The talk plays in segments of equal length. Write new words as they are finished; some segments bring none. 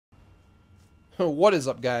What is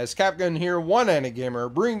up, guys? TheKAPGUN here, one-handed gamer,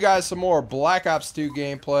 bringing guys some more Black Ops 2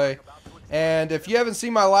 gameplay. And if you haven't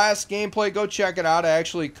seen my last gameplay, go check it out. I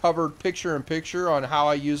actually covered picture-in-picture on how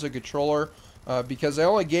I use a controller because I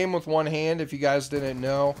only game with one hand, if you guys didn't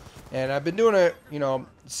know. And I've been doing it,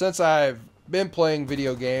 since I've been playing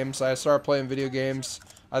video games. I started playing video games,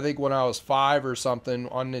 I think, when I was 5 or something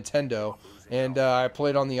on Nintendo. And I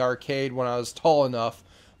played on the arcade when I was tall enough.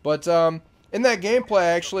 But in that gameplay, I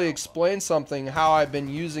actually explained something, how I've been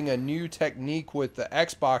using a new technique with the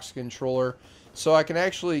Xbox controller so I can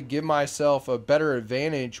actually give myself a better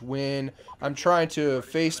advantage when I'm trying to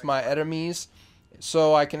face my enemies,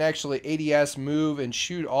 so I can actually ADS move and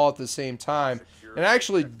shoot all at the same time. And I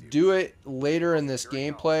actually do it later in this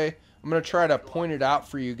gameplay. I'm going to try to point it out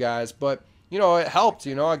for you guys, but it helped.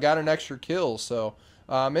 I got an extra kill. So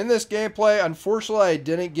in this gameplay, unfortunately, I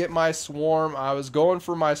didn't get my swarm. I was going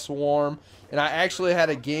for my swarm, and I actually had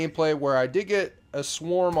a gameplay where I did get a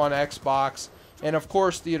swarm on Xbox, and of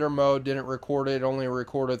course theater mode didn't record it. It only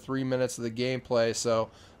recorded 3 minutes of the gameplay. So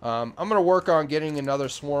I'm going to work on getting another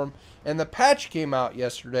swarm. And the patch came out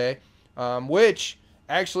yesterday, which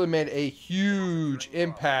actually made a huge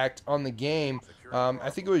impact on the game. I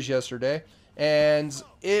think it was yesterday, and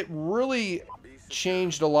it really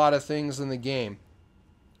changed a lot of things in the game.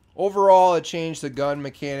 Overall, it changed the gun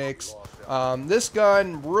mechanics. This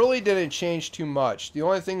gun really didn't change too much. The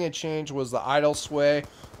only thing it changed was the idle sway.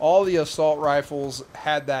 All the assault rifles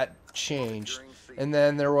had that changed. And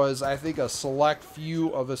then there was, I think, a select few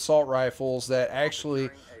of assault rifles that actually,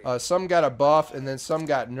 some got a buff and then some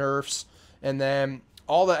got nerfs. And then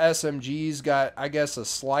all the SMGs got, I guess, a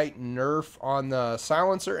slight nerf on the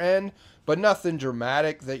silencer end, but nothing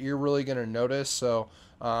dramatic that you're really going to notice. So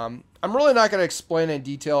I'm really not going to explain in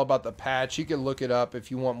detail about the patch. You can look it up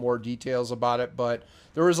if you want more details about it, but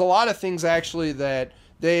there was a lot of things actually that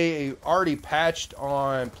they already patched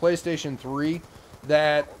on PlayStation 3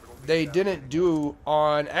 that they didn't do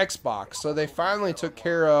on Xbox. So they finally took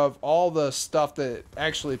care of all the stuff that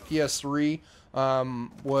actually PS3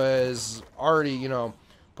 was already,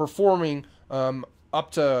 performing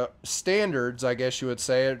up to standards, I guess you would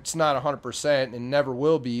say. It's not 100% and never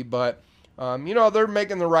will be, but they're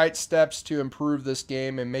making the right steps to improve this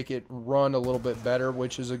game and make it run a little bit better,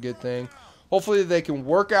 which is a good thing. Hopefully they can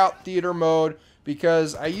work out theater mode,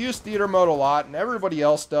 because I use theater mode a lot, and everybody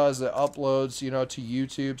else does that uploads, to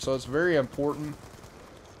YouTube, so it's very important.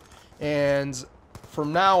 And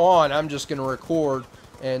from now on, I'm just going to record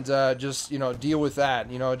and just, deal with that.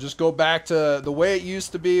 Just go back to the way it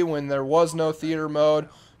used to be when there was no theater mode,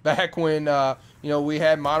 back when, we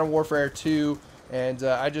had Modern Warfare 2, and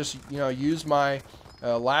I just, used my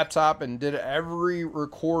laptop and did every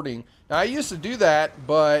recording. Now, I used to do that,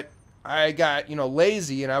 but I got,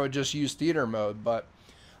 lazy, and I would just use theater mode. But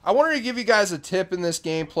I wanted to give you guys a tip in this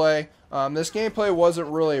gameplay. This gameplay wasn't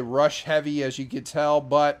really rush heavy, as you could tell,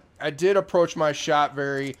 but I did approach my shot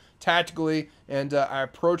very tactically, and I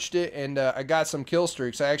approached it, and I got some kill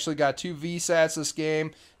streaks. I actually got 2 VSATs this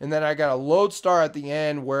game, and then I got a lodestar at the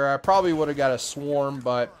end where I probably would have got a swarm.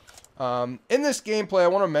 But in this gameplay, I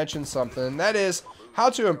want to mention something, and that is how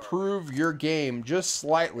to improve your game just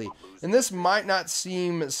slightly. And this might not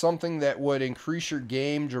seem something that would increase your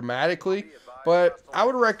game dramatically, but I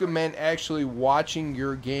would recommend actually watching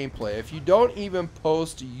your gameplay. If you don't even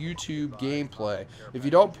post YouTube gameplay, if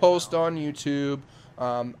you don't post on YouTube,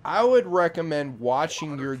 I would recommend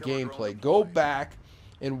watching your gameplay. Go back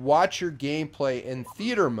and watch your gameplay in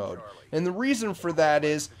theater mode. And the reason for that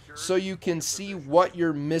is so you can see what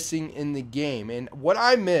you're missing in the game. And what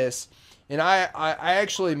I miss, and I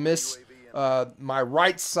actually miss my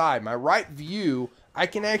right side, my right view. I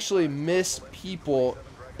can actually miss people,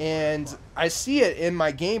 and I see it in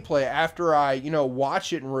my gameplay after I,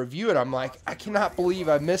 watch it and review it. I'm like, I cannot believe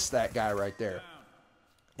I missed that guy right there.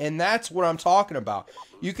 And that's what I'm talking about.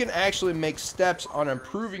 You can actually make steps on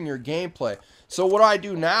improving your gameplay. So what I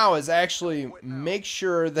do now is actually make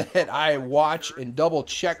sure that I watch and double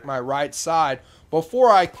check my right side before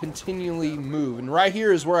I continually move. And right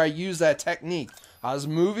here is where I use that technique. I was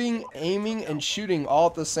moving, aiming, and shooting all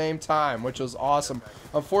at the same time, which was awesome.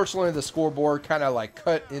 Unfortunately, the scoreboard kind of like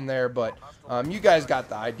cut in there, but you guys got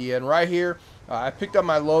the idea. And right here, I picked up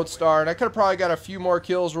my lodestar, and I could have probably got a few more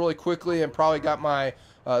kills really quickly and probably got my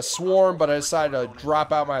swarm, but I decided to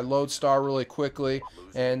drop out my lodestar really quickly.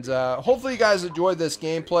 And hopefully you guys enjoyed this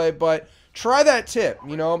gameplay, but try that tip.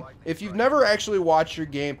 If you've never actually watched your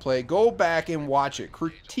gameplay, go back and watch it,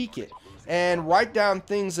 critique it, and write down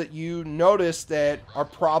things that you notice that are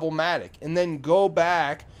problematic, and then go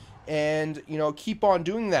back and, you know, keep on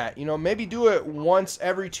doing that. You know, maybe do it once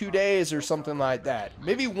every 2 days or something like that.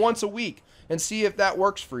 Maybe once a week, and see if that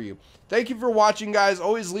works for you. Thank you for watching, guys.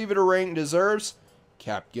 Always leave it a rating it deserves.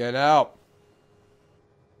 CAPGUN out.